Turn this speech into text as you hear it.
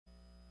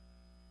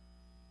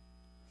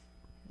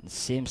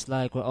Seems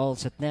like we're all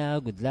set now.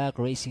 Good luck,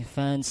 racing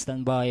fans.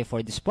 Stand by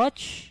for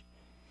dispatch.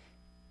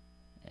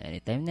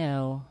 Anytime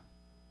now.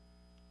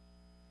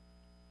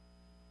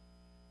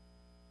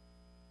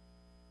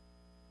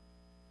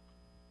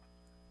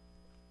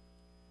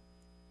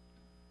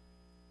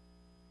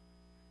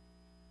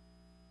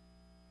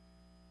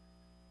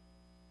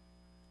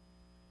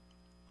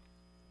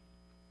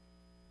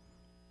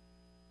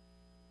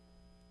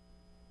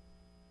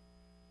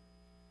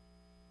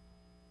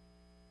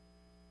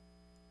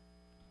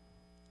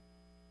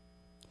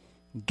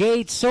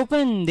 Gates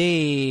open,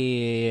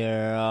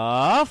 they're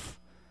off.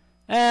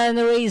 And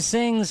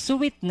Racing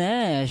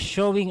Sweetness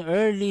showing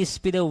early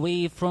speed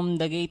away from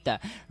the gate.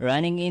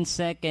 Running in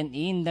second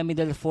in the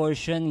middle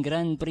portion,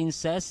 Grand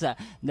Princess.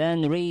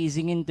 Then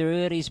Racing in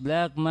third is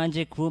Black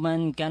Magic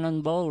Woman,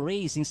 Cannonball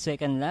racing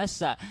second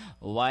last.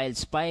 While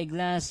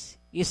Spyglass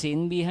is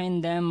in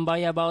behind them by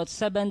about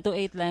 7 to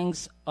 8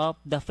 lengths of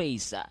the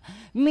face.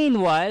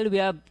 Meanwhile, we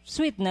have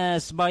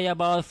Sweetness by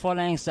about 4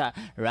 lengths.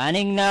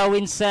 Running now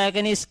in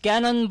second is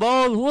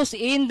Cannonball, who's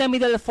in the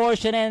middle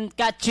portion and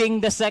catching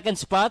the second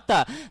spot.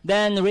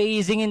 Then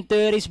racing in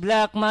third is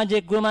Black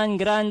Magic Woman,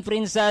 Grand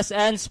Princess,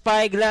 and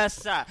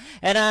Spyglass.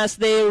 And as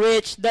they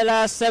reach the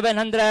last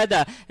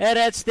 700,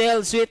 it's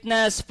still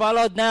Sweetness,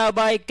 followed now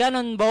by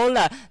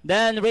Cannonball.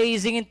 Then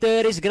racing in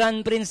third is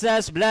Grand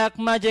Princess, Black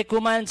Magic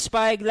Woman,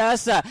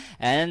 Spyglass.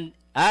 And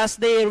as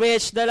they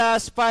reach the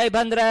last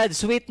 500,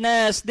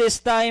 Sweetness this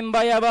time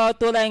by about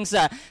 2 lengths.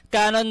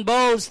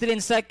 Cannonball still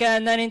in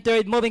second, and in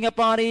third, moving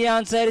upon the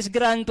outside is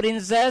Grand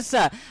Princess.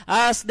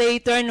 As they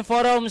turn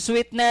for home,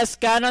 Sweetness,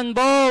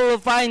 Cannonball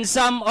finds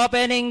some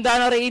opening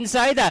down or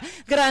inside.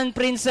 Grand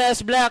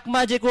Princess, Black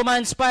Magic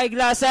Woman,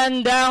 Spyglass,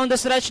 and down the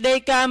stretch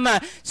they come.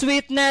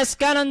 Sweetness,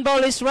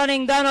 Cannonball is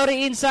running down or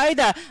inside,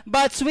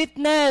 but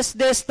Sweetness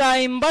this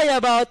time by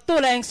about 2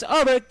 lengths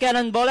over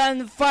Cannonball,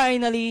 and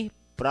finally,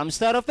 from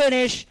start to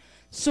finish,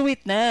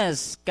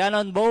 Sweetness,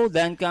 Cannonball,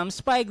 then comes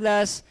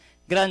Spyglass,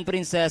 Grand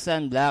Princess,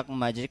 and Black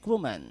Magic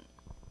Woman.